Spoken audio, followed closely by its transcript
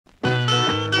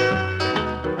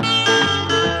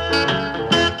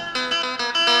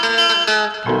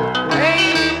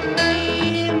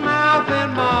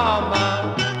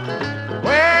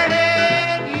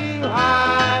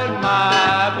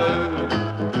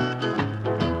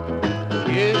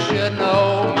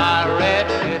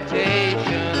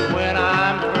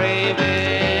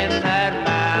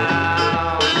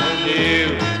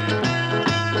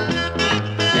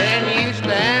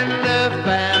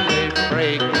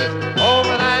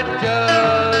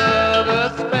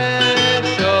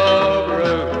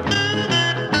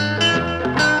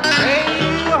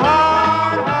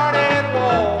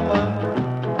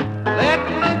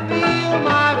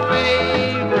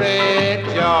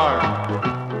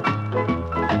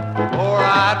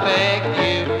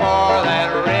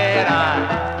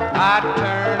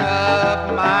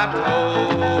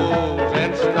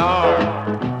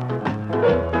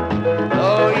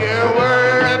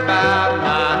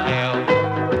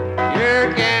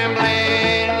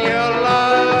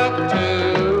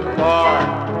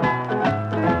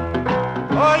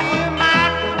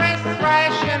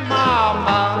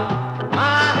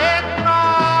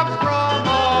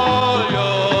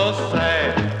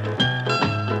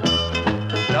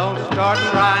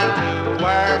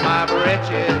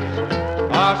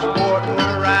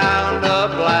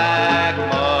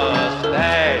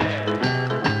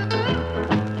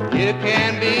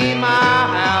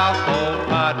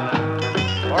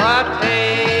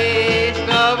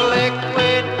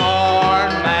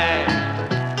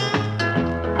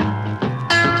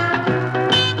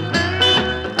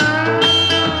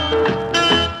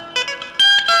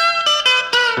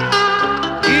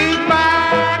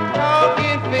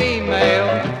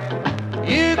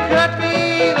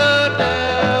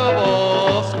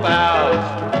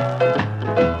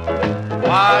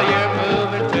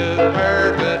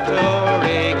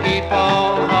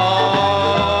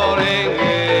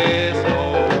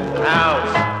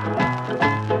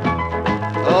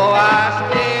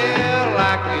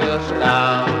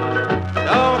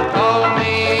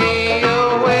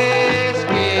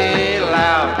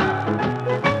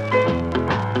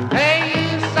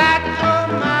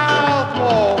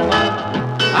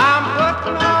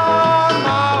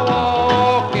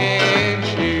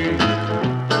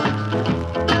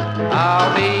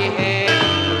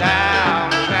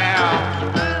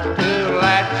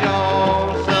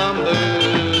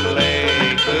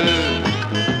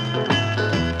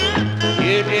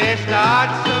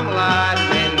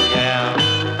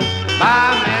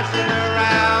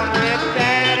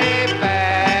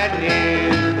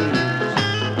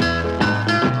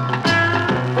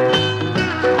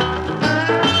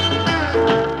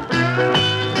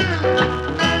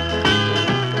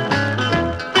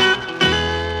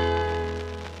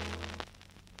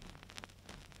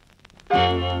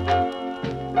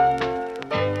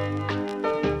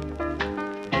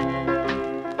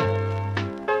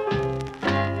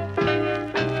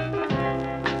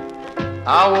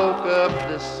I woke up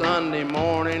this Sunday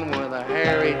morning with a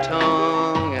hairy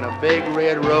tongue and a big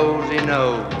red rosy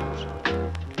nose.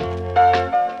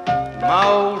 My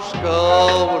old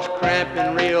skull was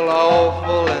cramping real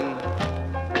awful and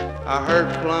I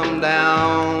hurt plumb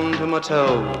down to my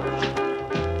toes.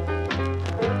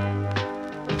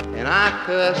 And I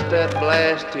cussed that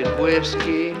blasted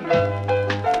whiskey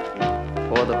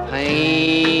for the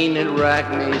pain that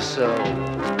racked me so.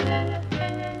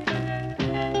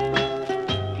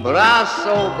 But I was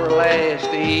sober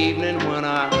last evening when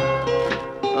I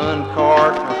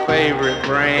uncorked my favorite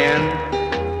brand.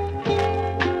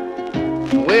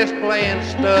 With playing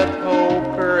stud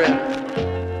poker and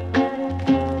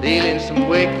dealing some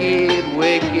wicked,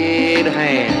 wicked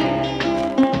hands.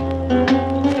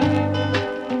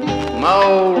 My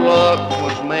old luck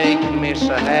was making me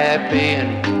so happy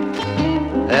and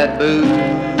that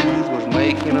booze was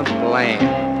making a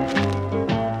plan.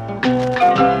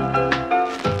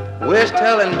 We're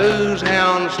telling booze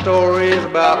hound stories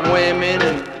about women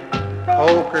and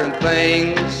poker and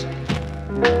things.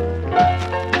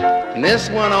 And this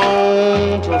went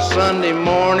on till Sunday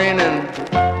morning and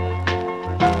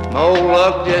my old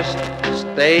luck just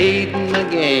stayed in the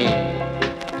game.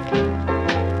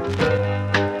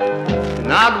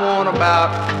 And I'd won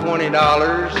about $20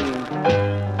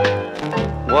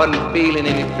 and wasn't feeling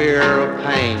any fear of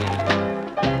pain.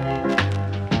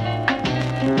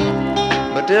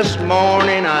 But this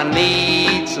morning I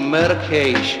need some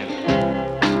medication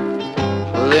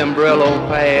for them Brillo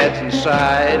pads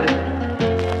inside.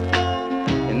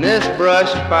 And this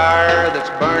brush fire that's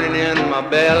burning in my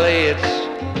belly,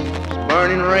 it's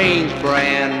burning range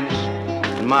brands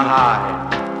in my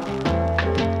hide.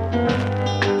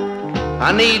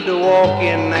 I need to walk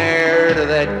in there to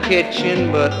that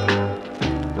kitchen, but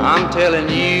I'm telling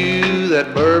you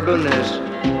that bourbon has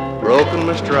broken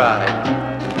my stride.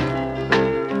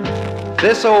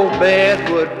 This old bed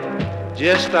would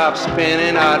just stop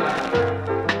spinning,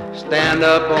 I'd stand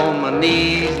up on my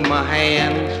knees and my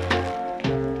hands,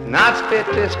 and I'd spit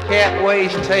this cat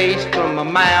waste taste from my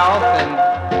mouth,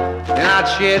 and then I'd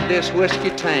shed this whiskey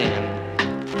tan.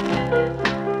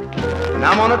 And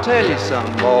I'm gonna tell you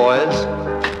something, boys.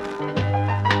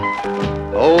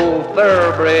 Old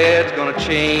Thoroughbred's gonna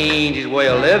change his way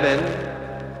of living,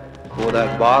 for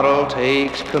that bottle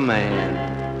takes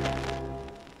command.